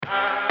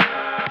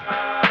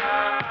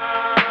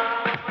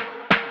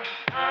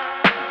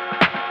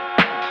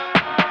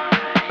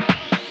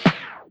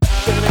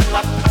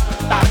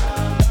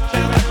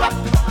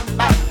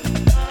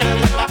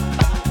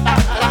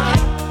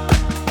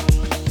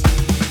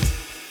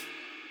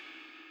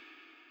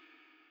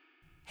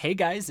Hey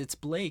guys, it's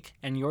Blake,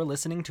 and you're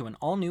listening to an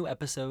all new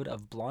episode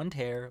of Blonde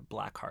Hair,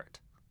 Black Heart.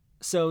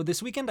 So,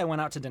 this weekend I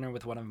went out to dinner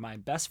with one of my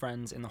best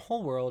friends in the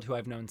whole world who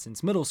I've known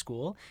since middle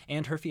school,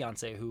 and her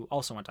fiance who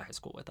also went to high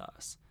school with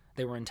us.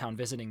 They were in town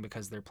visiting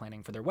because they're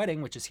planning for their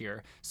wedding, which is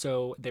here,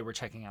 so they were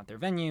checking out their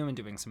venue and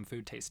doing some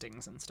food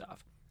tastings and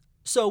stuff.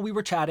 So we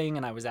were chatting,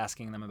 and I was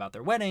asking them about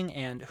their wedding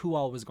and who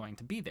all was going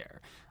to be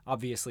there.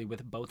 Obviously,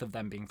 with both of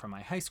them being from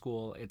my high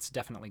school, it's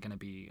definitely going to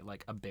be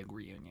like a big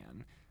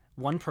reunion.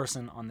 One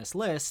person on this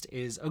list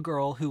is a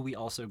girl who we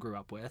also grew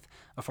up with,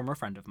 a former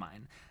friend of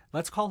mine.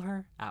 Let's call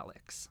her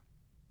Alex.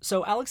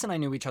 So, Alex and I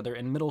knew each other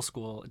in middle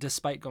school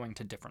despite going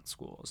to different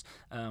schools.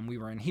 We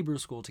were in Hebrew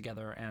school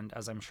together, and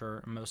as I'm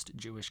sure most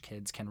Jewish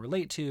kids can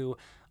relate to,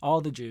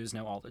 all the Jews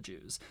know all the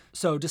Jews.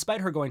 So,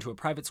 despite her going to a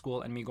private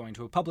school and me going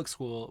to a public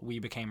school, we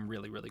became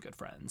really, really good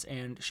friends.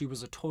 And she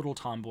was a total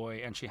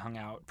tomboy, and she hung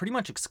out pretty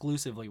much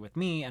exclusively with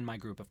me and my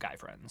group of guy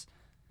friends.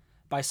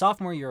 By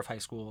sophomore year of high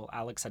school,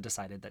 Alex had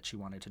decided that she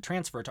wanted to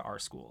transfer to our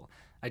school.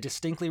 I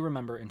distinctly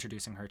remember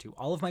introducing her to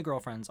all of my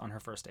girlfriends on her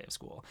first day of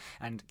school.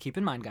 And keep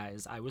in mind,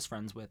 guys, I was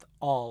friends with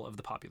all of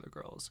the popular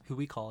girls, who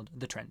we called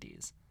the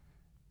Trendies.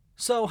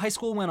 So high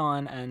school went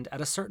on, and at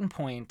a certain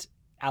point,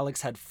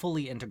 Alex had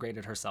fully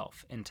integrated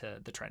herself into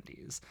the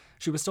Trendies.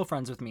 She was still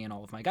friends with me and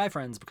all of my guy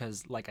friends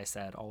because, like I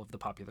said, all of the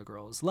popular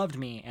girls loved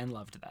me and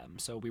loved them,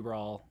 so we were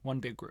all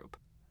one big group.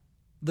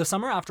 The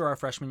summer after our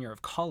freshman year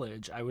of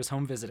college, I was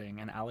home visiting,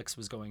 and Alex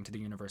was going to the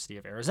University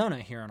of Arizona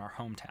here in our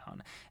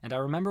hometown. And I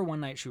remember one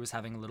night she was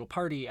having a little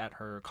party at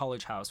her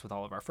college house with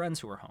all of our friends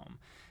who were home.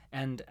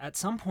 And at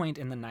some point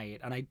in the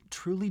night, and I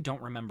truly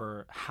don't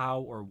remember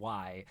how or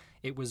why,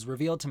 it was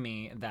revealed to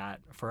me that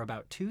for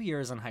about 2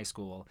 years in high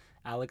school,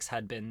 Alex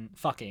had been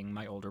fucking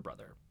my older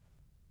brother.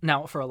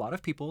 Now, for a lot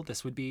of people,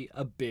 this would be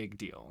a big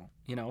deal.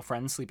 You know,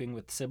 friends sleeping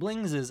with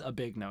siblings is a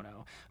big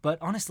no-no. But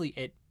honestly,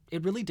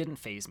 it really didn't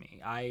faze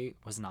me. I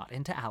was not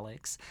into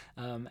Alex,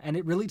 and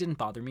it really didn't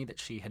bother me that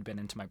she had been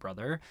into my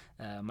brother.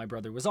 My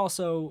brother was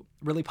also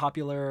really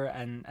popular,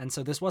 and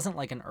so this wasn't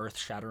like an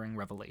earth-shattering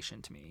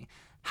revelation to me.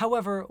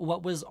 However,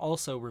 what was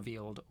also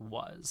revealed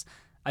was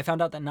I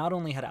found out that not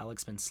only had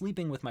Alex been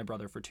sleeping with my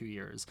brother for 2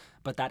 years,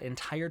 but that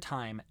entire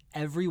time,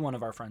 every one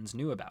of our friends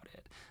knew about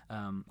it.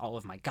 All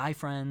of my guy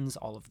friends,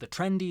 all of the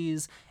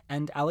trendies,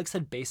 and Alex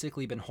had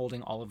basically been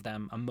holding all of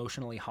them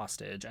emotionally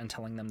hostage and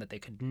telling them that they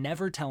could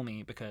never tell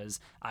me because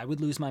I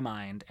would lose my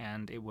mind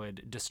and it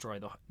would destroy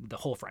the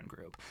whole friend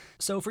group.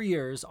 So for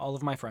years, all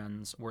of my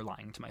friends were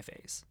lying to my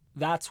face.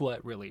 That's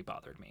what really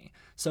bothered me.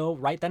 So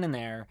right then and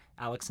there,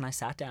 Alex and I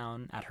sat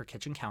down at her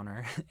kitchen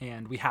counter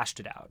and we hashed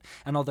it out.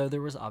 And although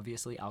there was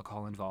obviously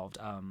alcohol involved,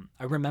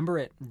 I remember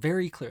it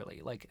very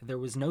clearly. Like, there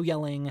was no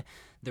yelling,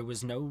 there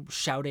was no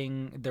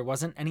shouting, there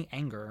wasn't any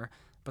anger,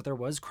 but there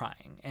was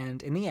crying.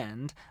 And in the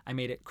end, I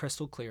made it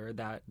crystal clear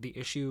that the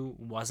issue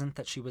wasn't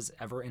that she was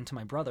ever into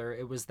my brother,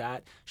 it was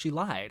that she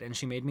lied and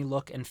she made me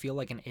look and feel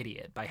like an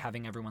idiot by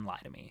having everyone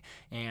lie to me.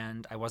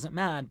 And I wasn't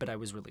mad, but I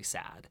was really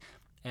sad.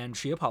 And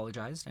she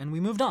apologized, and we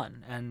moved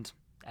on, and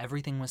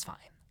everything was fine.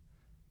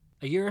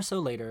 A year or so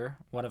later,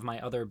 one of my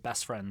other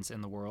best friends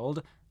in the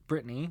world,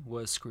 Brittany,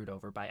 was screwed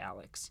over by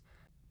Alex.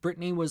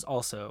 Brittany was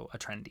also a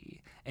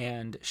trendy,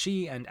 and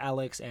she and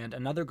Alex and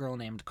another girl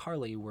named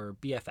Carly were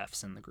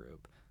BFFs in the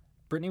group.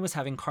 Brittany was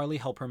having Carly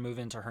help her move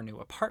into her new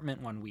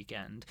apartment one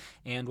weekend,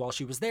 and while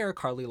she was there,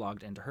 Carly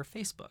logged into her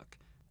Facebook.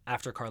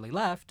 After Carly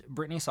left,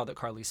 Brittany saw that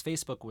Carly's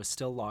Facebook was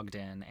still logged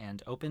in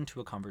and open to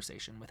a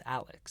conversation with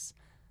Alex.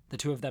 The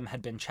two of them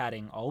had been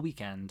chatting all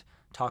weekend,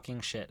 talking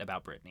shit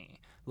about Brittany.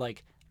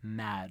 Like,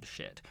 mad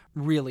shit.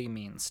 Really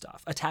mean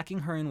stuff. Attacking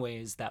her in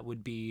ways that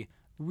would be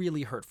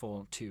really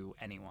hurtful to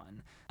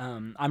anyone.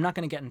 I'm not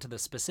going to get into the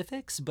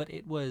specifics, but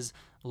it was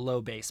low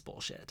base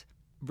bullshit.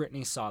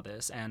 Brittany saw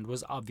this and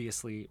was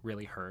obviously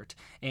really hurt,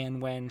 and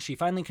when she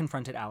finally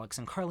confronted Alex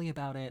and Carly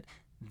about it,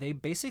 they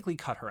basically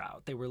cut her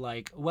out. They were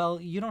like,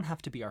 well, you don't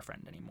have to be our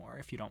friend anymore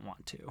if you don't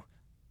want to.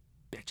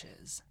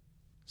 Bitches.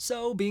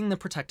 So, being the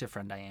protective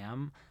friend I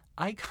am,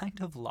 I kind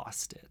of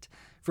lost it.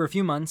 For a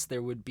few months,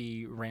 there would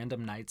be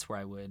random nights where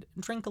I would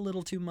drink a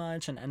little too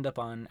much and end up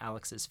on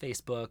Alex's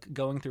Facebook,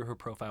 going through her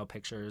profile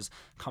pictures,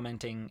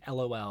 commenting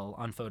LOL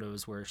on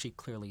photos where she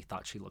clearly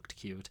thought she looked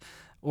cute,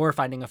 or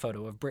finding a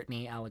photo of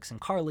Brittany, Alex,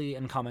 and Carly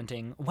and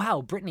commenting,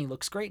 wow, Brittany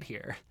looks great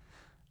here.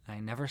 I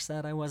never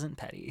said I wasn't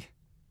petty.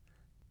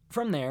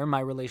 From there,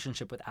 my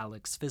relationship with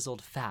Alex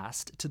fizzled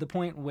fast to the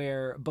point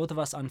where both of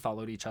us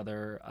unfollowed each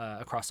other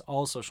across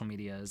all social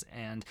medias,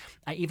 and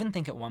I even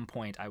think at one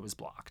point I was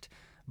blocked.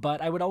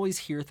 But I would always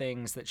hear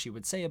things that she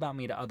would say about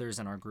me to others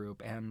in our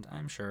group, and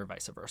I'm sure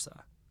vice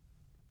versa.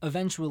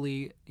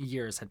 Eventually,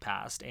 years had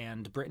passed,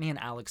 and Brittany and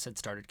Alex had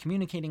started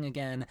communicating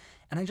again,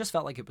 and I just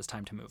felt like it was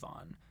time to move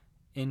on.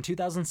 In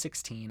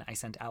 2016, I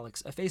sent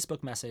Alex a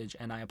Facebook message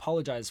and I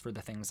apologized for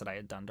the things that I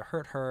had done to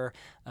hurt her.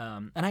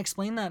 And I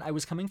explained that I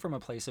was coming from a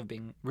place of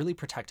being really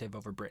protective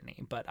over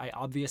Brittany, but I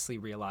obviously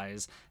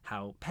realize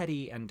how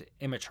petty and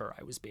immature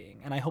I was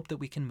being, and I hope that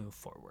we can move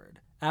forward.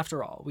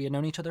 After all, we had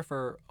known each other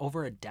for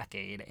over a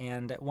decade,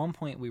 and at one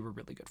point we were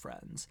really good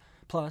friends.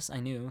 Plus, I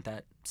knew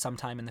that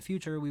sometime in the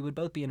future we would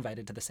both be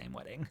invited to the same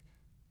wedding.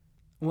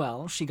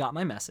 Well, she got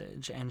my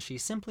message, and she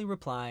simply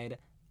replied,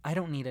 "I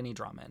don't need any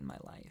drama in my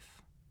life."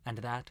 And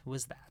that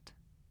was that.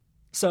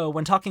 So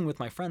when talking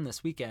with my friend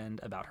this weekend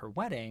about her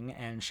wedding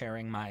and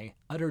sharing my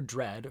utter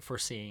dread for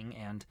seeing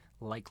and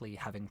likely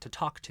having to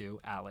talk to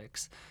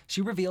Alex, she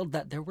revealed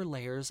that there were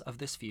layers of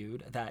this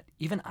feud that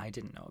even I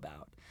didn't know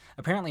about.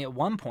 Apparently at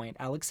one point,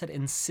 Alex had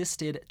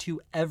insisted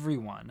to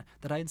everyone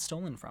that I had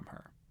stolen from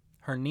her.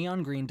 Her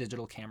neon green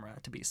digital camera,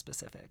 to be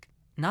specific.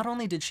 Not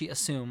only did she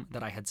assume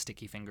that I had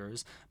sticky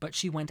fingers, but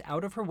she went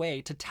out of her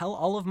way to tell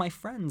all of my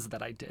friends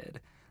that I did.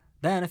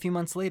 Then, a few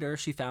months later,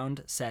 she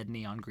found said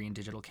neon green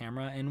digital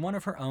camera in one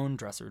of her own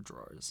dresser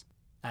drawers.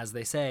 As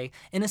they say,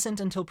 innocent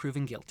until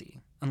proven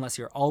guilty, unless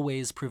you're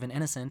always proven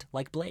innocent,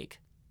 like Blake.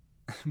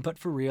 But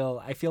for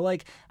real, I feel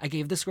like I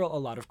gave this girl a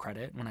lot of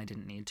credit when I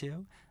didn't need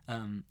to.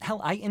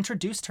 Hell, I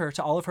introduced her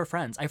to all of her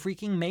friends. I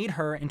freaking made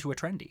her into a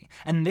trendy.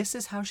 And this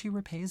is how she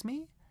repays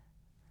me?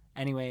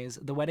 Anyways,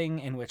 the wedding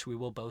in which we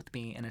will both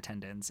be in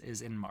attendance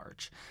is in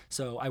March,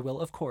 so I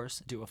will, of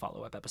course, do a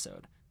follow-up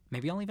episode.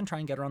 Maybe I'll even try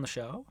and get her on the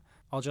show.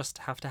 I'll just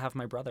have to have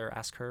my brother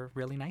ask her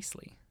really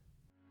nicely.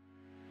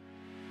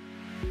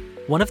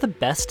 One of the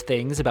best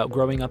things about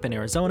growing up in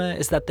Arizona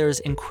is that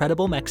there's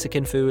incredible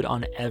Mexican food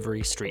on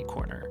every street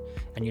corner.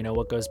 And you know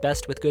what goes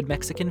best with good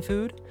Mexican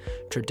food?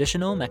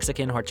 Traditional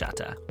Mexican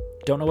horchata.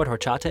 Don't know what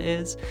horchata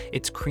is?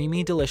 It's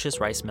creamy,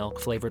 delicious rice milk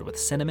flavored with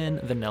cinnamon,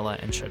 vanilla,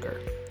 and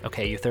sugar.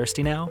 Okay, you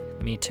thirsty now?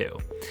 Me too.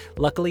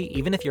 Luckily,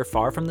 even if you're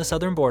far from the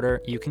southern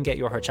border, you can get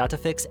your horchata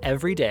fix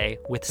every day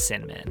with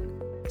Cinnamon.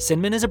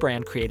 Cinnamon is a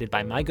brand created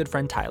by my good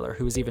friend Tyler,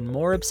 who is even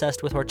more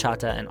obsessed with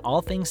horchata and all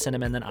things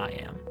cinnamon than I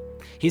am.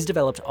 He's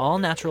developed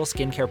all-natural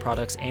skincare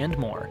products and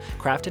more,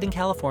 crafted in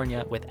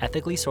California with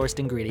ethically sourced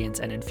ingredients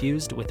and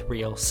infused with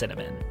real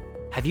cinnamon.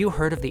 Have you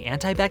heard of the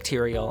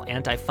antibacterial,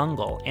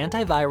 antifungal,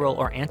 antiviral,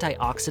 or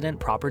antioxidant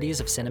properties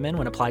of cinnamon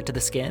when applied to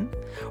the skin?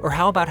 Or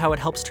how about how it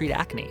helps treat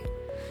acne?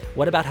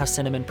 What about how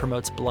cinnamon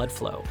promotes blood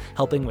flow,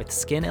 helping with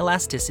skin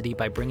elasticity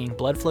by bringing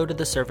blood flow to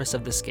the surface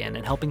of the skin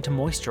and helping to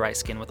moisturize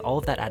skin with all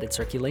of that added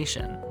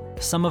circulation?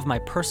 Some of my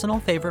personal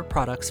favorite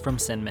products from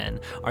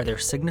Cinnamon are their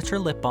signature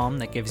lip balm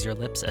that gives your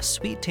lips a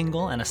sweet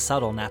tingle and a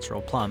subtle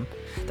natural plump,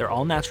 their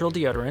all-natural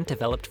deodorant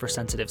developed for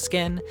sensitive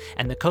skin,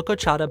 and the Coco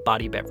Chata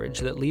body beverage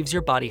that leaves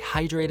your body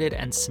hydrated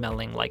and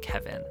smelling like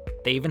heaven.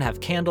 They even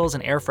have candles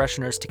and air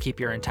fresheners to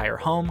keep your entire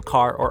home,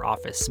 car, or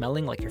office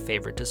smelling like your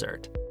favorite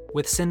dessert.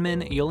 With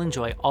Cinnamon, you'll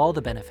enjoy all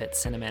the benefits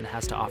cinnamon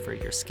has to offer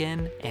your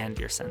skin and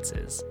your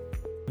senses.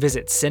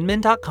 Visit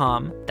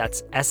cinnamon.com,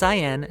 that's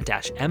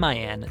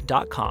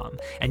sin-min.com,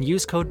 and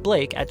use code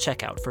Blake at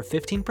checkout for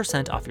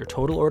 15% off your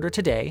total order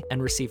today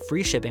and receive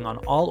free shipping on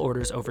all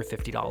orders over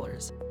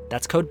 $50.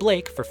 That's code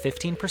Blake for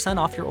 15%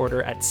 off your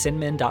order at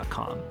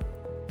cinnamon.com.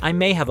 I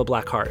may have a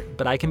black heart,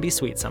 but I can be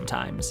sweet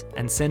sometimes,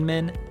 and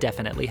Cinnamon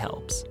definitely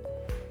helps.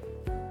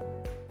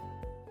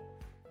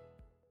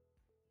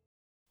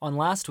 On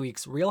last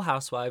week's Real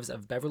Housewives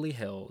of Beverly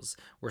Hills,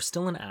 we're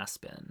still in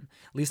Aspen.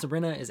 Lisa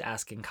Rinna is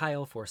asking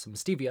Kyle for some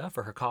stevia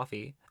for her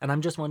coffee, and I'm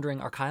just wondering,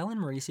 are Kyle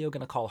and Mauricio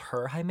gonna call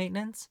her high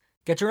maintenance?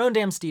 Get your own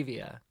damn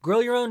stevia.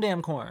 Grill your own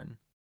damn corn.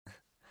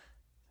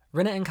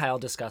 Rinna and Kyle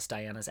discuss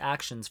Diana's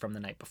actions from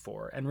the night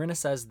before, and Rinna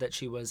says that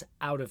she was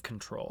out of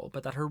control,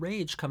 but that her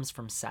rage comes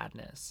from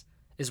sadness.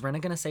 Is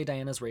Rinna gonna say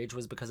Diana's rage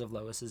was because of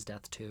Lois's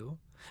death too?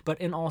 But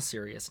in all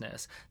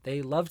seriousness,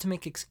 they love to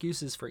make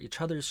excuses for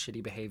each other's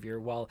shitty behavior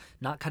while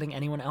not cutting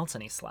anyone else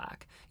any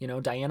slack. You know,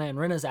 Diana and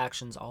Rinna's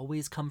actions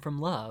always come from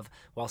love,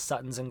 while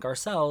Sutton's and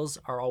Garcelle's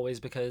are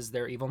always because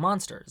they're evil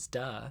monsters,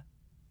 duh.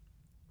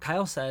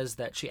 Kyle says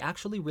that she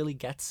actually really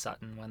gets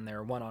Sutton when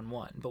they're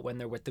one-on-one, but when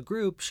they're with the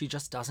group, she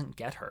just doesn't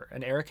get her,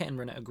 and Erica and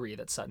Rinna agree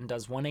that Sutton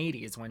does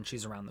 180s when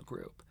she's around the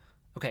group.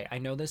 Okay, I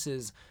know this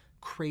is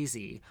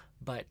crazy,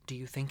 but do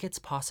you think it's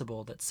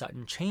possible that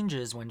Sutton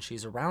changes when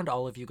she's around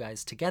all of you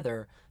guys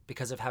together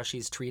because of how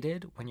she's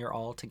treated when you're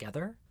all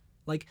together?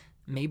 Like,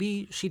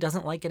 maybe she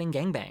doesn't like getting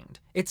gangbanged.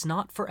 It's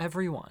not for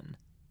everyone.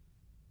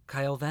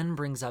 Kyle then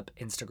brings up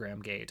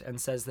Instagram-gate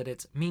and says that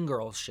it's Mean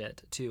Girls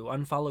shit to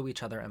unfollow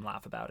each other and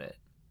laugh about it.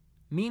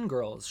 Mean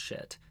Girls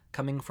shit,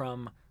 coming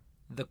from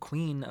the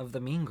queen of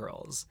the Mean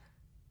Girls.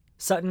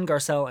 Sutton,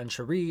 Garcelle, and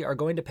Cherie are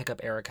going to pick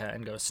up Erica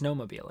and go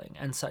snowmobiling,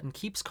 and Sutton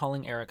keeps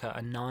calling Erica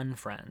a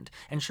non-friend,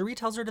 and Cherie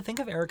tells her to think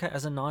of Erica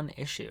as a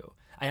non-issue.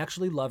 I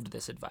actually loved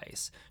this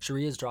advice.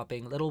 Cherie is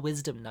dropping little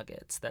wisdom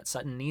nuggets that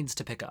Sutton needs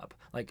to pick up,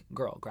 like,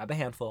 girl, grab a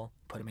handful,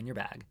 put them in your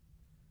bag.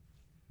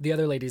 The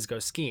other ladies go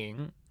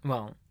skiing.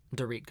 Well,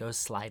 Dorit goes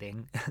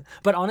sliding.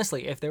 But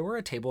honestly, if there were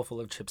a table full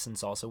of chips and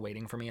salsa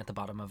waiting for me at the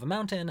bottom of a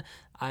mountain,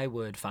 I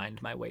would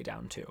find my way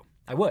down too.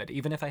 I would,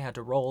 even if I had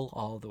to roll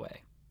all the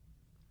way.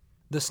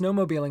 The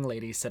snowmobiling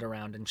ladies sit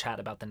around and chat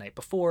about the night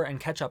before and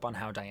catch up on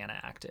how Diana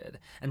acted,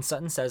 and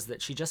Sutton says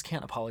that she just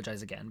can't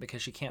apologize again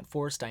because she can't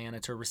force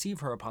Diana to receive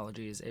her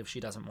apologies if she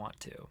doesn't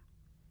want to.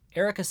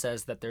 Erica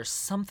says that there's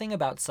something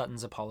about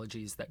Sutton's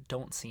apologies that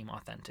don't seem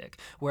authentic,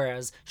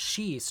 whereas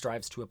she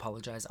strives to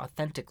apologize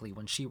authentically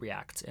when she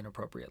reacts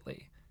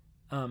inappropriately.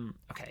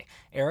 Okay,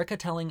 Erica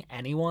telling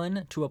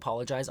anyone to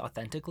apologize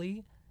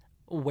authentically?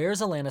 Where's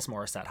Alanis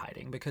Morissette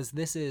hiding? Because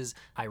this is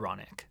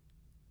ironic.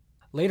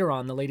 Later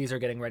on, the ladies are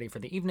getting ready for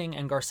the evening,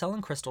 and Garcelle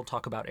and Crystal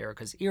talk about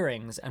Erica's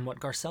earrings and what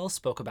Garcelle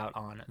spoke about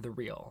on The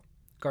Real.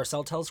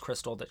 Garcelle tells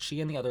Crystal that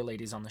she and the other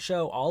ladies on the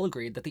show all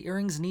agreed that the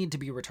earrings need to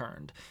be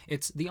returned.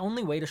 It's the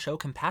only way to show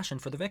compassion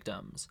for the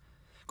victims.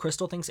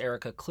 Crystal thinks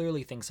Erica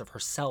clearly thinks of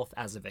herself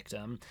as a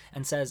victim,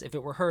 and says if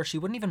it were her, she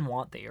wouldn't even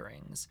want the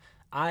earrings.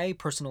 I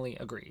personally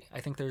agree.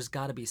 I think there's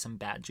gotta be some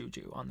bad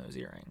juju on those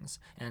earrings,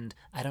 and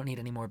I don't need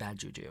any more bad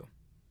juju.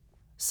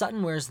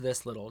 Sutton wears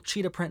this little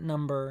cheetah print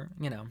number,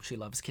 she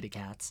loves kitty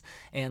cats,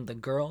 and the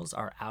girls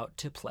are out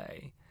to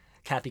play.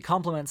 Kathy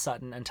compliments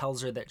Sutton and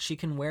tells her that she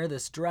can wear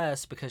this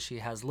dress because she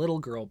has little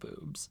girl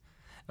boobs.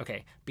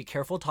 Okay, be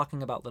careful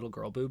talking about little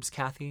girl boobs,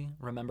 Kathy.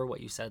 Remember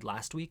what you said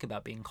last week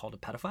about being called a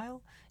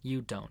pedophile? You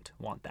don't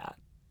want that.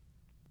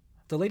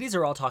 The ladies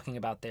are all talking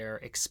about their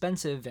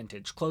expensive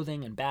vintage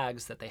clothing and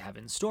bags that they have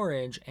in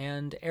storage,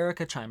 and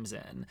Erica chimes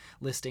in,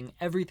 listing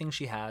everything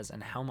she has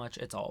and how much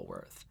it's all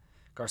worth.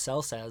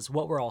 Garcelle says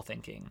what we're all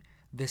thinking.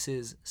 This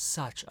is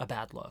such a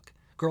bad look.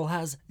 Girl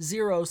has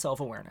zero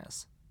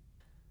self-awareness.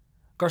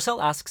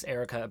 Garcelle asks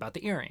Erica about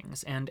the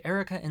earrings, and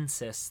Erica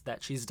insists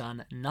that she's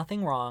done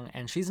nothing wrong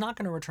and she's not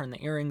going to return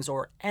the earrings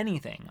or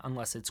anything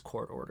unless it's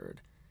court-ordered.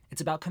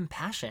 It's about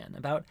compassion,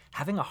 about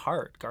having a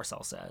heart,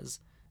 Garcelle says.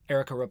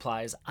 Erica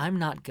replies, I'm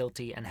not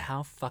guilty, and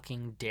how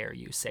fucking dare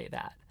you say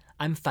that?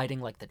 I'm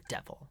fighting like the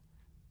devil.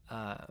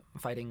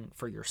 Fighting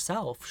for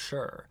yourself,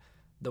 sure.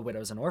 The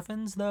widows and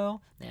orphans, though?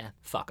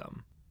 Fuck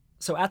them.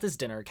 So at this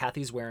dinner,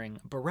 Kathy's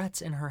wearing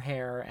barrettes in her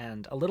hair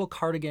and a little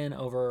cardigan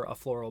over a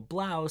floral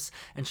blouse,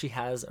 and she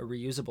has a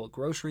reusable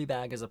grocery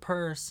bag as a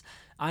purse.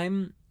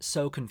 I'm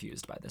so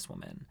confused by this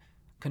woman.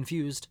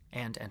 Confused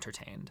and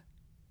entertained.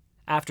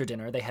 After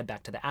dinner, they head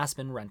back to the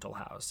Aspen rental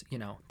house,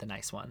 the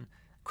nice one.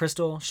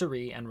 Crystal,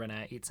 Cherie, and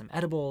Rinna eat some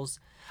edibles.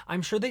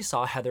 I'm sure they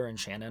saw Heather and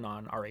Shannon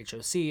on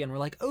RHOC and were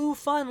like, oh,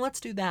 fun,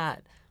 let's do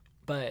that.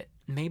 But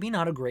maybe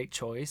not a great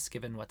choice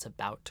given what's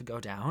about to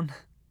go down.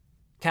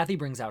 Kathy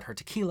brings out her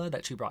tequila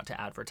that she brought to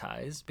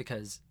advertise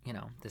because,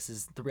 this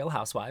is the Real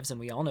Housewives and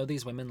we all know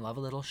these women love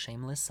a little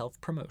shameless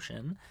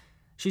self-promotion.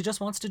 She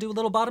just wants to do a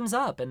little bottoms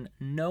up and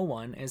no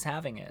one is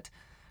having it.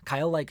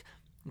 Kyle,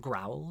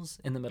 growls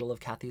in the middle of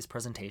Kathy's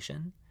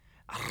presentation.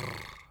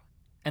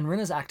 And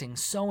Rinna's acting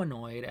so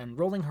annoyed and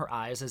rolling her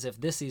eyes as if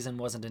this season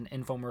wasn't an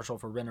infomercial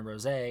for Rinna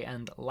Rosé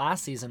and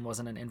last season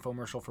wasn't an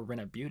infomercial for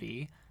Rinna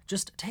Beauty.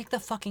 Just take the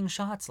fucking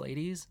shots,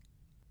 ladies.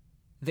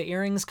 The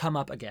earrings come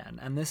up again,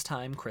 and this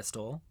time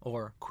Crystal,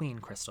 or Queen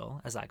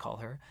Crystal, as I call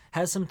her,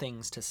 has some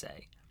things to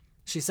say.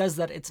 She says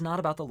that it's not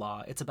about the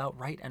law, it's about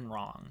right and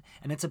wrong,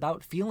 and it's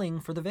about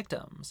feeling for the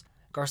victims.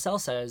 Garcelle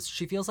says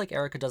she feels like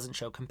Erica doesn't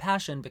show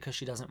compassion because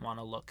she doesn't want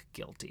to look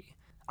guilty.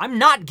 I'm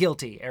not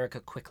guilty, Erica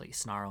quickly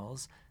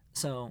snarls.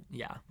 So,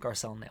 yeah,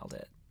 Garcelle nailed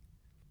it.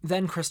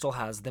 Then Crystal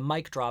has the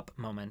mic drop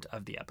moment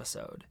of the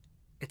episode.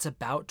 It's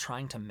about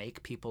trying to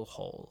make people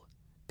whole.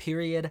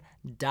 Period.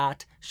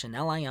 Dot.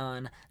 Chanel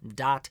Ayan.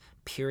 Dot.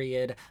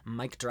 Period.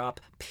 Mic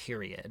drop.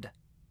 Period.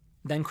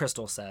 Then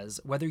Crystal says,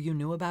 whether you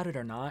knew about it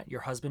or not,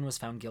 your husband was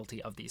found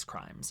guilty of these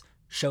crimes.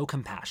 Show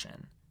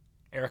compassion.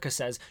 Erica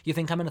says, you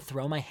think I'm going to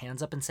throw my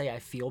hands up and say I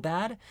feel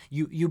bad?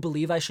 You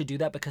believe I should do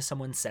that because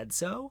someone said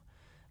so?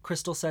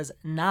 Crystal says,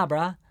 nah,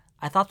 bruh.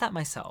 I thought that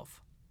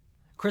myself.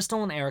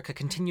 Crystal and Erica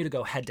continue to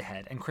go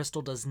head-to-head, and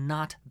Crystal does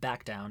not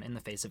back down in the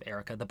face of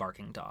Erica, the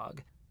barking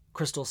dog.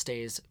 Crystal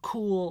stays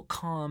cool,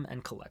 calm,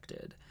 and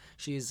collected.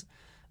 She's...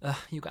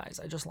 you guys,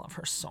 I just love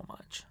her so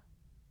much.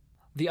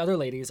 The other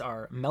ladies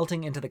are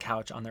melting into the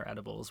couch on their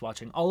edibles,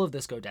 watching all of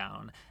this go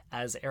down,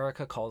 as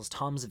Erica calls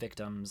Tom's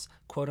victims,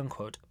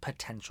 quote-unquote,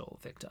 potential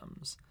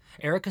victims.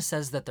 Erica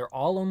says that they're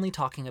all only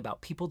talking about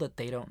people that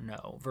they don't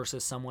know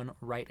versus someone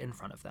right in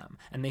front of them,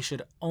 and they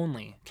should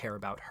only care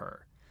about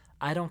her.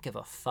 I don't give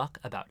a fuck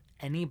about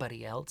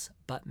anybody else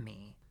but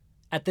me.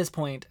 At this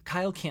point,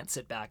 Kyle can't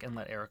sit back and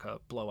let Erica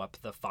blow up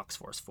the Fox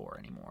Force 4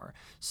 anymore,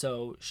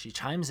 so she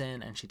chimes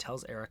in and she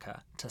tells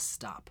Erica to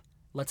stop.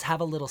 Let's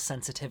have a little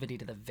sensitivity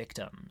to the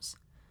victims.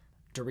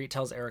 Dorit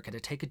tells Erica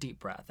to take a deep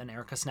breath, and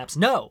Erica snaps,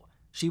 no!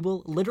 She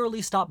will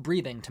literally stop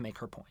breathing to make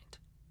her point.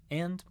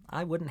 And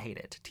I wouldn't hate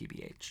it,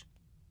 TBH.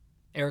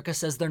 Erica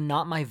says they're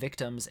not my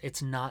victims,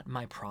 it's not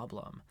my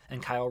problem.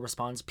 And Kyle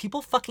responds,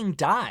 people fucking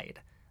died.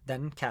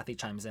 Then Kathy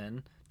chimes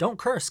in, don't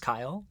curse,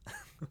 Kyle.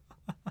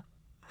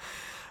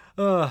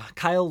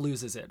 Kyle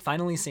loses it,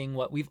 finally seeing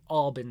what we've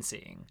all been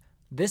seeing.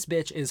 This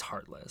bitch is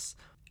heartless.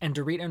 And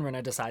Dorit and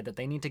Rinna decide that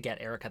they need to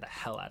get Erica the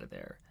hell out of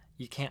there.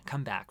 You can't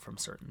come back from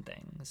certain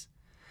things.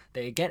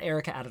 They get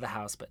Erica out of the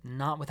house, but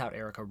not without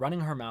Erica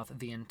running her mouth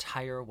the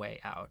entire way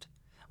out.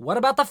 What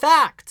about the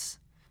facts?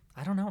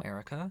 I don't know,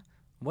 Erica.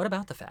 What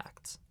about the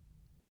facts?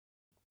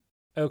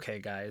 Okay,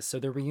 guys, so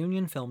the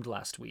reunion filmed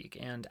last week,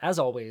 and as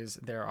always,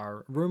 there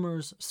are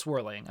rumors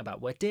swirling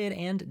about what did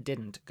and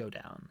didn't go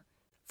down.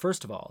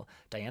 First of all,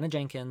 Diana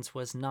Jenkins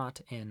was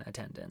not in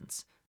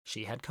attendance.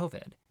 She had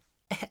COVID.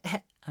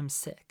 I'm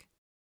sick.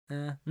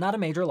 Not a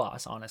major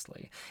loss,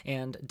 honestly,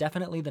 and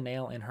definitely the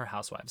nail in her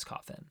housewife's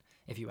coffin.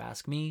 If you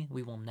ask me,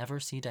 we will never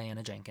see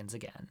Diana Jenkins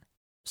again.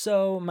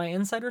 So, my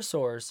insider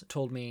source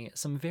told me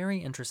some very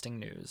interesting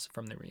news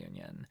from the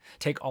reunion.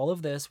 Take all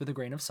of this with a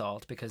grain of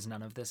salt because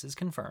none of this is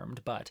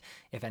confirmed, but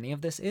if any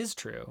of this is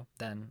true,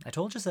 then I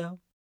told you so.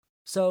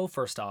 So,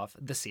 first off,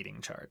 the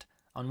seating chart.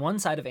 On one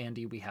side of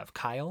Andy, we have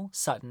Kyle,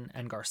 Sutton,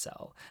 and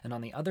Garcelle, and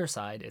on the other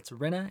side, it's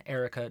Rinna,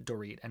 Erica,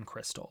 Dorit, and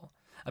Crystal.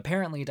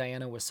 Apparently,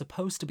 Diana was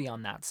supposed to be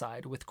on that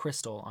side with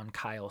Crystal on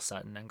Kyle,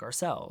 Sutton, and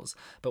Garcelle's,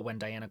 but when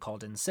Diana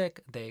called in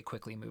sick, they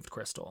quickly moved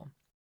Crystal.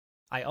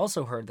 I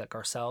also heard that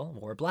Garcelle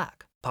wore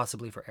black,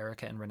 possibly for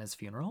Erica and Rinna's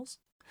funerals.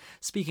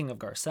 Speaking of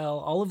Garcelle,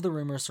 all of the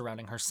rumors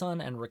surrounding her son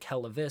and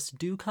Raquel Levis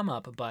do come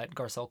up, but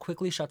Garcelle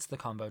quickly shuts the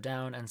combo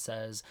down and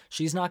says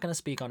she's not going to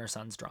speak on her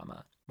son's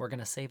drama. We're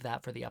going to save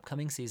that for the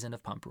upcoming season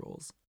of Pump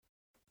Rules.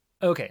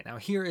 Okay, now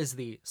here is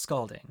the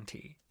scalding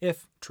tea,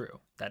 if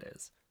true, that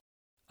is.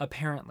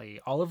 Apparently,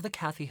 all of the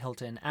Kathy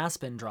Hilton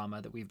Aspen drama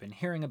that we've been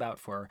hearing about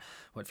for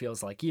what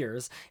feels like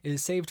years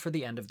is saved for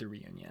the end of the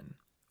reunion.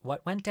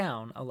 What went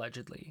down,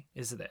 allegedly,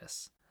 is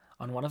this.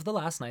 On one of the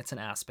last nights in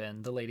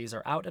Aspen, the ladies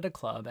are out at a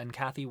club and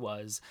Kathy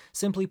was,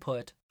 simply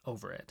put,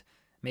 over it.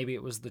 Maybe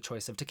it was the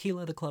choice of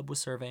tequila the club was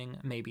serving,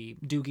 maybe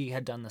Doogie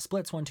had done the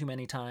splits one too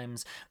many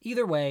times.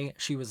 Either way,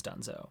 she was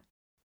donezo.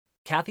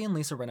 Kathy and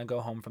Lisa Rinna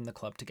go home from the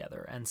club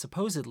together, and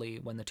supposedly,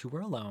 when the two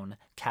were alone,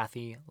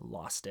 Kathy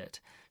lost it.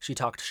 She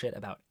talked shit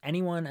about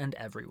anyone and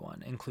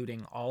everyone,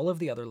 including all of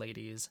the other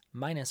ladies,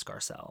 minus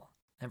Garcelle.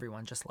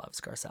 Everyone just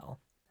loves Garcelle.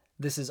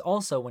 This is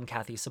also when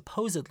Kathy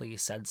supposedly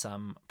said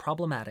some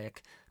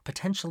problematic,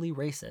 potentially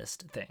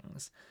racist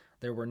things.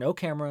 There were no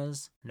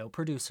cameras, no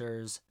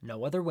producers,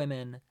 no other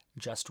women,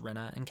 just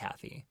Rinna and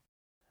Kathy.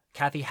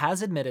 Kathy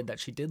has admitted that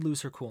she did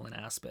lose her cool in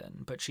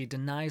Aspen, but she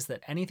denies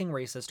that anything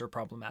racist or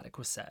problematic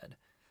was said.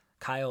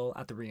 Kyle,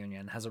 at the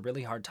reunion, has a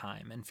really hard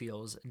time and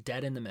feels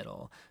dead in the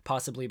middle,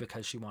 possibly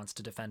because she wants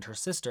to defend her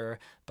sister,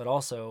 but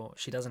also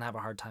she doesn't have a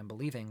hard time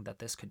believing that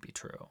this could be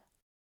true.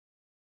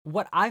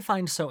 What I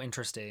find so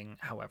interesting,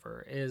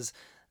 however, is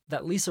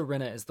that Lisa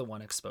Rinna is the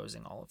one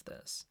exposing all of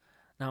this.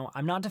 Now,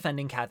 I'm not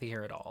defending Kathy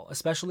here at all,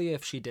 especially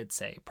if she did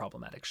say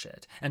problematic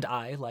shit, and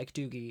I, like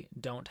Doogie,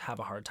 don't have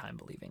a hard time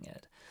believing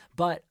it.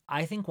 But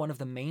I think one of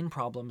the main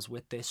problems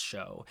with this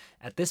show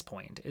at this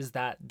point is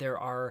that there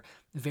are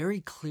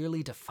very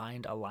clearly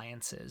defined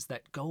alliances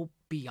that go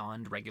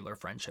beyond regular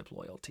friendship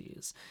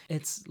loyalties.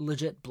 It's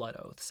legit blood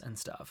oaths and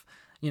stuff.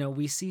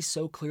 We see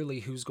so clearly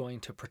who's going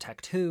to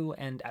protect who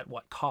and at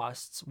what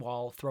costs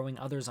while throwing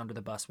others under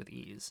the bus with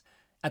ease.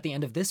 At the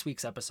end of this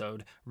week's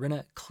episode,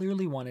 Rinna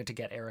clearly wanted to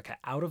get Erica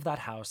out of that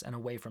house and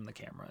away from the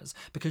cameras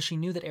because she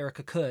knew that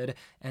Erica could,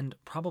 and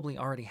probably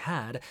already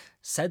had,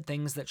 said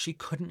things that she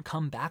couldn't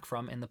come back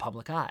from in the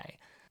public eye.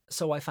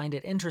 So I find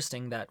it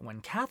interesting that when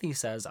Kathy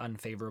says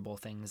unfavorable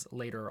things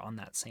later on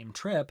that same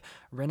trip,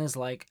 Rinna's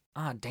like,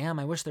 damn,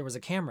 I wish there was a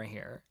camera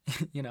here.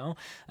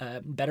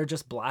 Better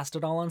just blast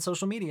it all on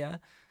social media.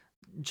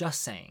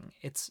 Just saying.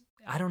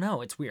 I don't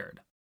know, it's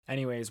weird.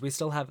 Anyways, we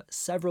still have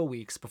several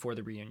weeks before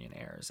the reunion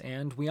airs,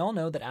 and we all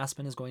know that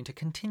Aspen is going to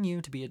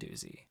continue to be a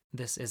doozy.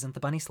 This isn't the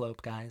bunny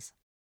slope, guys.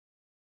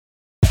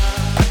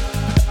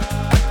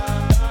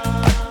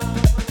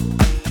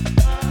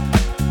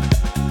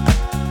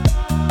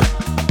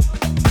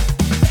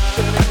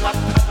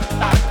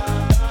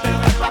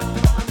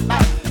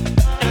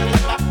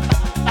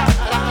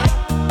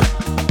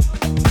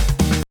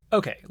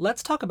 Okay,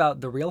 let's talk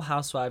about the Real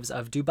Housewives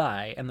of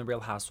Dubai and the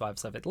Real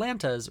Housewives of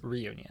Atlanta's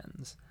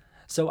reunions.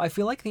 So I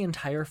feel like the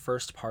entire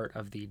first part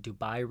of the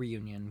Dubai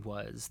reunion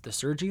was the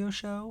Sergio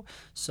show,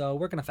 so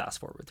we're going to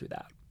fast forward through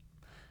that.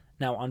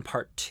 Now on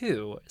part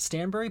 2,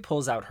 Stanbury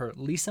pulls out her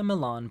Lisa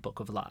Milan Book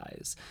of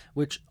Lies,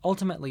 which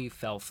ultimately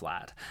fell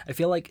flat. I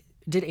feel like,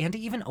 did Andy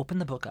even open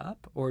the book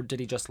up, or did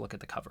he just look at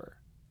the cover?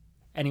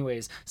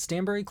 Anyways,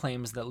 Stanbury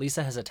claims that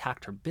Lisa has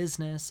attacked her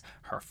business,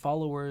 her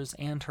followers,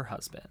 and her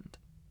husband.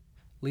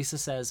 Lisa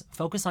says,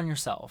 focus on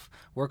yourself,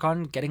 work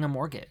on getting a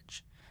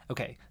mortgage.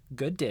 Okay,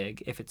 good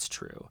dig if it's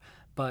true,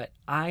 but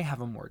I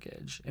have a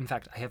mortgage. In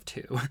fact, I have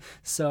 2.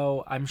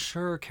 So I'm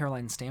sure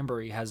Caroline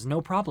Stanbury has no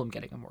problem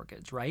getting a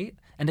mortgage, right?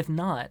 And if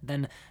not,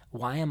 then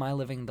why am I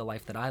living the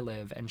life that I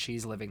live and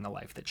she's living the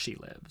life that she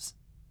lives?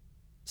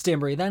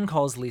 Stanbury then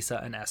calls Lisa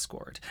an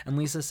escort, and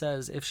Lisa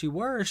says if she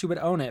were, she would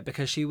own it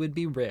because she would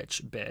be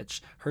rich,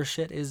 bitch. Her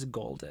shit is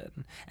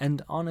golden.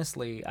 And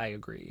honestly, I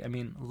agree. I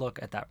mean, look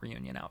at that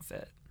reunion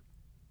outfit.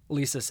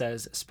 Lisa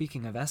says,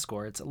 speaking of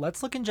escorts,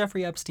 let's look in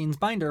Jeffrey Epstein's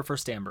binder for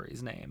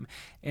Stanbury's name.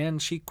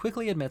 And she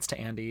quickly admits to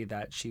Andy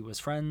that she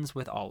was friends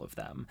with all of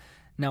them.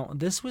 Now,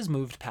 this was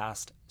moved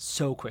past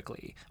so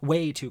quickly,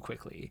 way too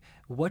quickly.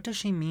 What does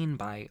she mean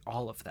by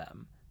all of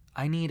them?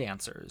 I need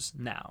answers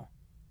now.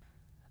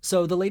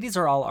 So the ladies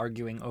are all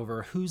arguing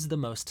over who's the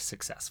most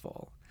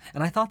successful.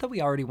 And I thought that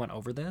we already went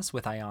over this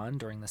with Ayan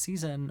during the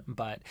season,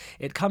 but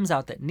it comes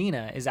out that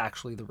Nina is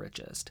actually the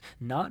richest,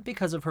 not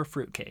because of her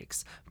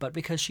fruitcakes, but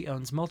because she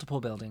owns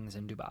multiple buildings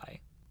in Dubai.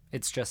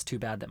 It's just too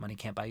bad that money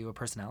can't buy you a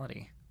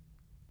personality.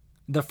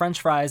 The French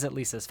fries at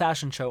Lisa's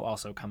fashion show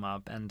also come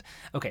up, and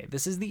okay,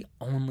 this is the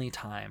only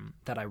time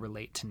that I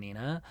relate to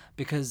Nina,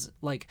 because,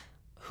 like,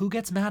 who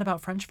gets mad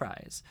about French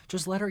fries?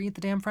 Just let her eat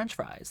the damn French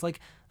fries. Like,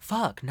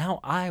 fuck,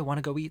 now I want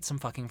to go eat some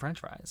fucking French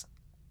fries.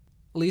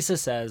 Lisa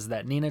says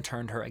that Nina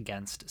turned her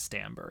against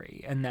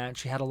Stanbury, and that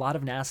she had a lot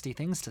of nasty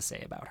things to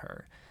say about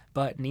her.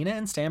 But Nina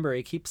and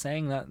Stanbury keep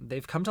saying that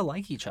they've come to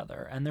like each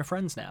other, and they're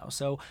friends now,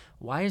 so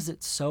why is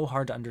it so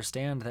hard to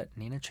understand that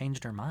Nina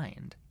changed her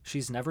mind?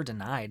 She's never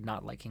denied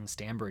not liking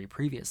Stanbury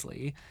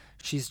previously.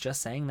 She's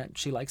just saying that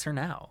she likes her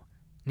now.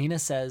 Nina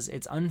says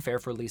it's unfair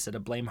for Lisa to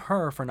blame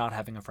her for not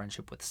having a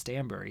friendship with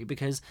Stanbury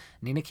because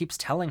Nina keeps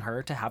telling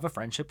her to have a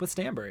friendship with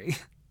Stanbury.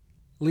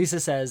 Lisa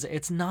says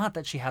it's not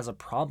that she has a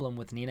problem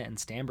with Nina and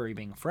Stanbury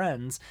being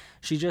friends,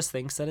 she just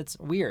thinks that it's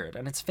weird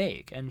and it's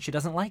fake and she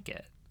doesn't like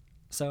it.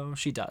 So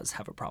she does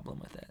have a problem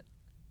with it.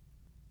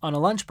 On a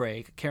lunch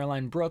break,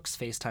 Caroline Brooks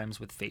FaceTimes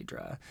with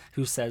Phaedra,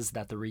 who says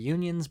that the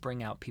reunions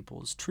bring out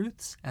people's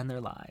truths and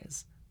their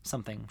lies,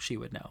 something she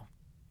would know.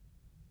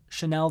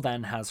 Chanel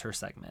then has her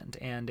segment,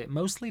 and it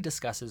mostly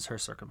discusses her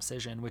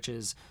circumcision, which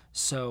is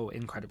so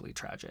incredibly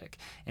tragic,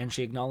 and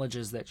she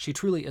acknowledges that she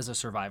truly is a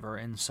survivor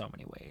in so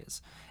many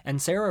ways.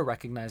 And Sarah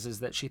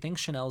recognizes that she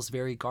thinks Chanel's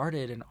very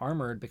guarded and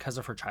armored because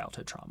of her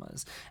childhood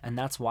traumas, and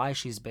that's why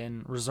she's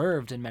been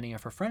reserved in many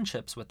of her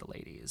friendships with the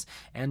ladies,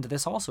 and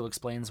this also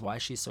explains why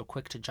she's so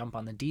quick to jump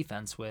on the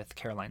defense with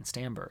Caroline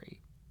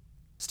Stanbury.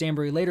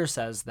 Stanbury later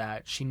says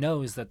that she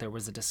knows that there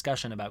was a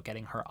discussion about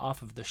getting her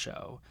off of the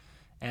show,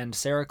 and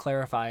Sarah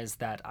clarifies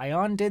that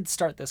Ayan did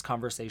start this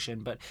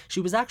conversation, but she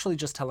was actually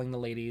just telling the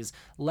ladies,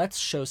 let's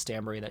show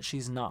Stanbury that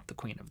she's not the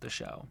queen of the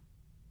show.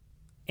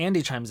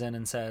 Andy chimes in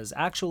and says,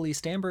 actually,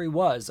 Stanbury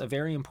was a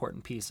very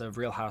important piece of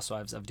Real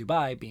Housewives of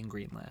Dubai being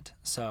greenlit,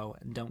 so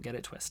don't get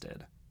it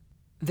twisted.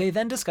 They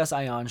then discuss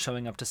Ayan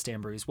showing up to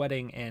Stanbury's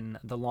wedding in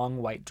the long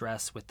white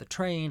dress with the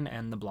train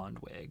and the blonde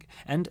wig.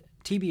 And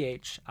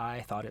TBH,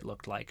 I thought it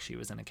looked like she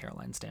was in a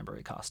Caroline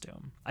Stanbury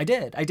costume. I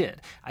did.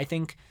 I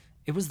think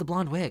it was the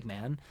blonde wig,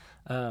 man.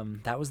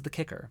 That was the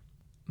kicker.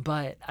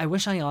 But I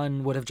wish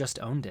Ayan would have just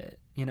owned it,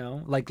 you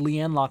know? Like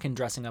Leanne Locken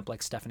dressing up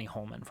like Stephanie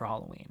Holman for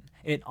Halloween.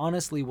 It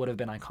honestly would have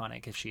been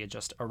iconic if she had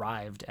just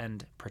arrived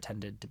and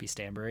pretended to be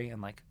Stanbury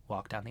and, like,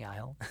 walked down the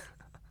aisle.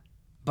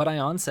 But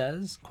Ayan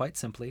says, quite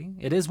simply,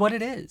 it is what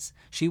it is.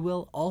 She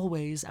will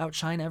always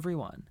outshine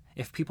everyone.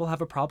 If people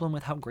have a problem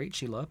with how great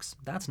she looks,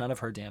 that's none of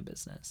her damn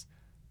business.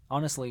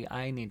 Honestly,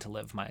 I need to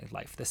live my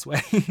life this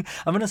way.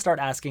 I'm going to start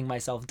asking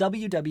myself,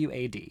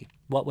 WWAD,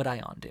 what would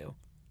Ayan do?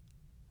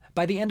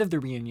 By the end of the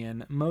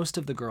reunion, most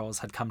of the girls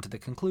had come to the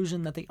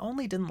conclusion that they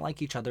only didn't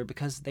like each other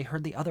because they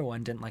heard the other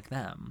one didn't like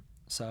them.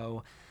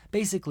 So,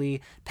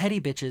 basically,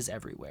 petty bitches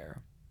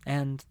everywhere.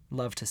 And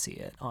love to see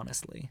it,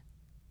 honestly.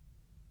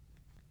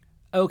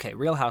 Okay,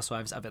 Real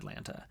Housewives of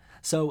Atlanta.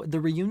 So the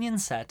reunion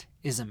set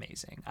is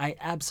amazing. I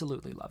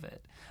absolutely love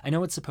it. I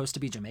know it's supposed to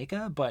be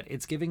Jamaica, but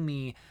it's giving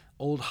me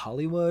old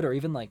Hollywood or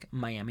even like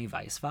Miami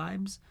Vice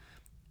vibes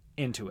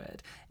into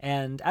it.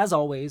 And as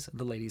always,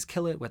 the ladies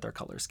kill it with their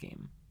color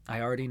scheme.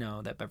 I already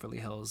know that Beverly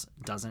Hills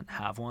doesn't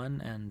have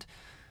one, and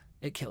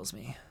it kills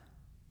me.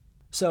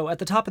 So at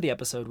the top of the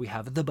episode, we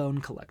have the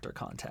Bone Collector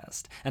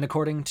contest. And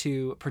according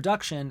to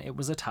production, it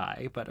was a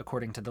tie, but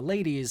according to the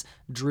ladies,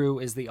 Drew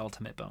is the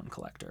ultimate bone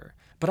collector.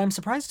 But I'm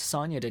surprised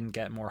Sonia didn't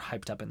get more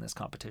hyped up in this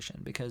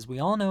competition, because we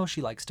all know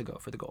she likes to go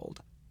for the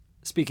gold.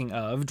 Speaking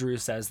of, Drew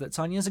says that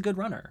Sonia's a good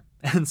runner,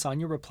 and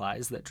Sonia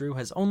replies that Drew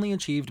has only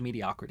achieved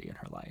mediocrity in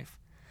her life.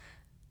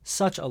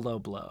 Such a low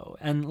blow.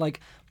 And like,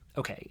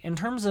 okay, in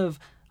terms of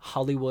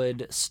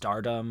Hollywood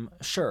stardom,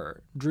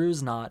 sure,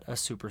 Drew's not a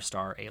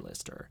superstar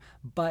A-lister,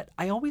 but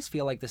I always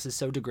feel like this is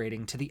so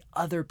degrading to the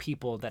other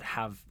people that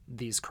have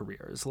these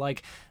careers.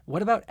 Like,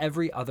 what about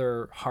every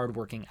other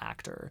hardworking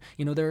actor?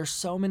 You know, there are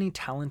so many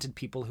talented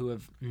people who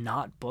have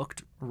not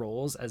booked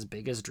roles as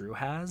big as Drew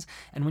has,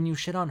 and when you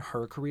shit on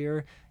her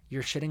career,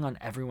 you're shitting on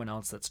everyone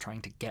else that's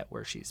trying to get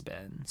where she's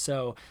been.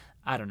 So,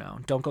 I don't know,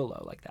 don't go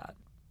low like that.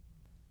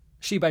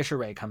 She by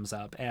Sheree comes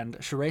up, and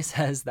Sheree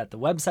says that the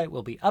website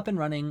will be up and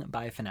running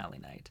by finale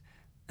night.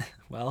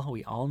 Well,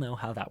 we all know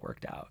how that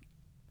worked out.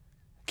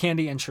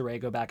 Candy and Sheree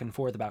go back and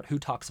forth about who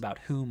talks about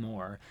who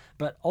more,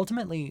 but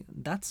ultimately,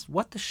 that's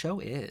what the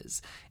show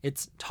is.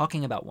 It's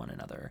talking about one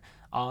another,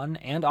 on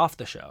and off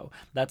the show.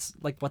 That's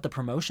like what the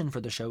promotion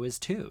for the show is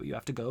too. You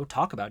have to go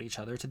talk about each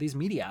other to these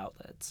media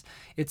outlets.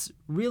 It's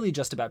really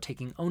just about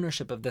taking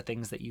ownership of the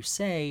things that you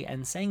say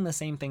and saying the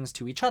same things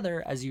to each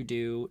other as you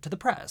do to the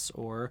press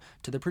or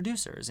to the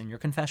producers in your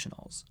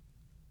confessionals.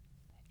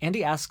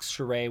 Andy asks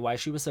Sheree why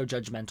she was so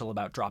judgmental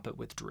about Drop It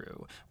with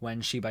Drew, when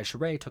She by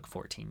Sheree took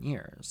 14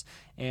 years.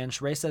 And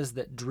Sheree says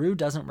that Drew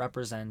doesn't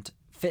represent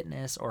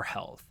fitness or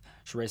health.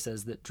 Sheree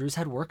says that Drew's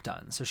had work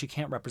done, so she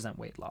can't represent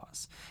weight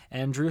loss.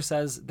 And Drew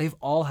says they've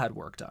all had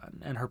work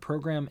done, and her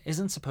program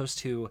isn't supposed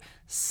to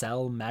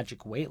sell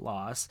magic weight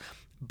loss,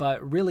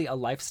 but really a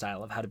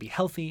lifestyle of how to be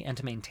healthy and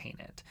to maintain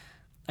it.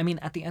 I mean,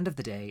 at the end of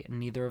the day,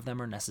 neither of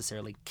them are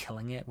necessarily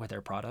killing it with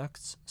their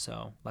products,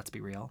 so let's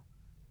be real.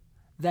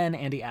 Then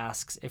Andy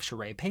asks if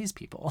Sheree pays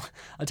people,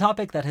 a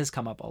topic that has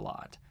come up a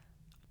lot.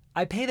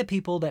 I pay the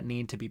people that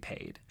need to be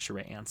paid,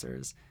 Sheree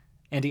answers.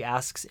 Andy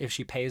asks if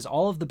she pays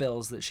all of the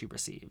bills that she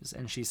receives,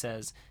 and she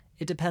says,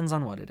 it depends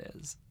on what it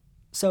is.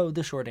 So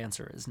the short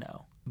answer is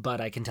no. But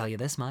I can tell you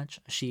this much,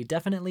 she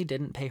definitely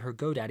didn't pay her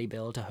GoDaddy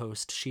bill to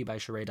host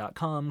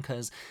SheBySheree.com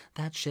because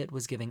that shit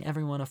was giving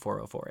everyone a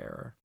 404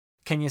 error.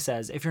 Kenya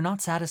says, if you're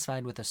not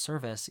satisfied with a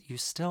service, you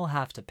still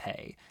have to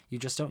pay. You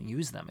just don't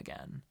use them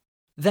again.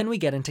 Then we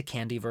get into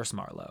Candy versus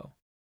Marlo.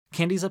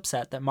 Candy's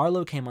upset that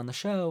Marlo came on the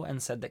show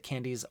and said that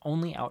Candy's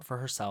only out for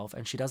herself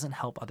and she doesn't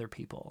help other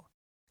people.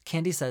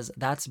 Candy says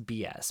that's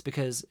BS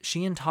because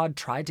she and Todd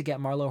tried to get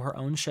Marlo her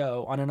own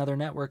show on another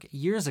network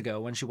years ago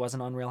when she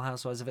wasn't on Real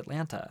Housewives of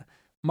Atlanta.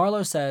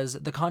 Marlo says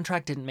the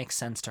contract didn't make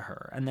sense to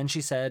her, and then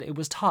she said it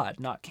was Todd,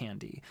 not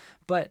Candy.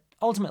 But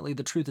ultimately,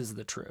 the truth is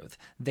the truth.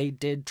 They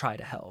did try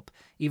to help.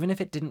 Even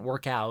if it didn't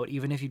work out,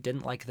 even if you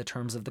didn't like the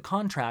terms of the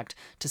contract,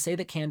 to say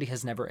that Candy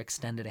has never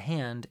extended a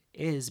hand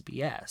is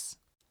BS.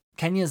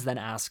 Kenya is then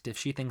asked if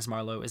she thinks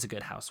Marlo is a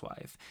good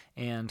housewife,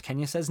 and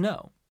Kenya says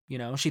no. You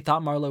know, she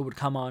thought Marlo would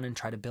come on and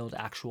try to build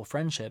actual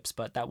friendships,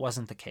 but that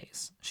wasn't the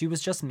case. She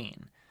was just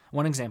mean.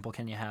 One example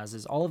Kenya has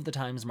is all of the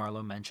times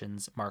Marlo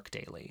mentions Mark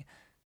Daly.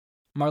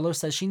 Marlo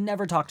says she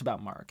never talked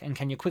about Mark, and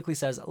Kenya quickly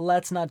says,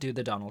 let's not do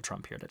the Donald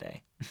Trump here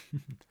today.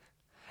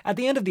 At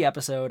the end of the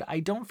episode, I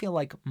don't feel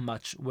like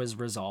much was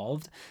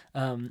resolved,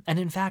 and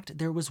in fact,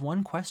 there was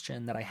one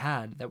question that I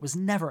had that was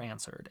never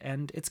answered,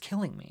 and it's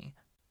killing me.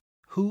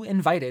 Who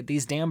invited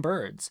these damn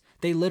birds?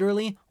 They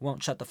literally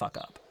won't shut the fuck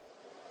up.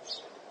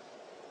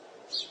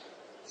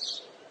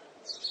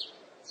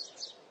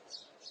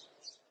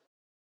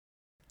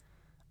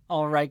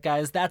 All right,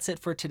 guys, that's it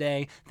for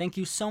today. Thank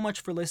you so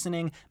much for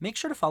listening. Make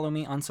sure to follow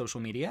me on social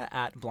media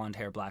at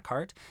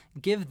blondehair_blackheart.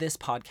 Give this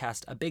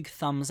podcast a big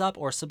thumbs up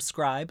or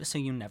subscribe so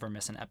you never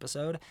miss an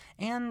episode.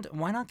 And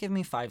why not give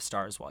me 5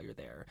 stars while you're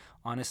there?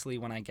 Honestly,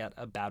 when I get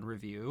a bad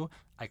review,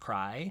 I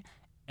cry,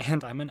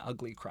 and I'm an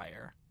ugly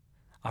crier.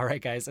 All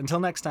right, guys, until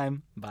next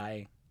time,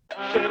 bye.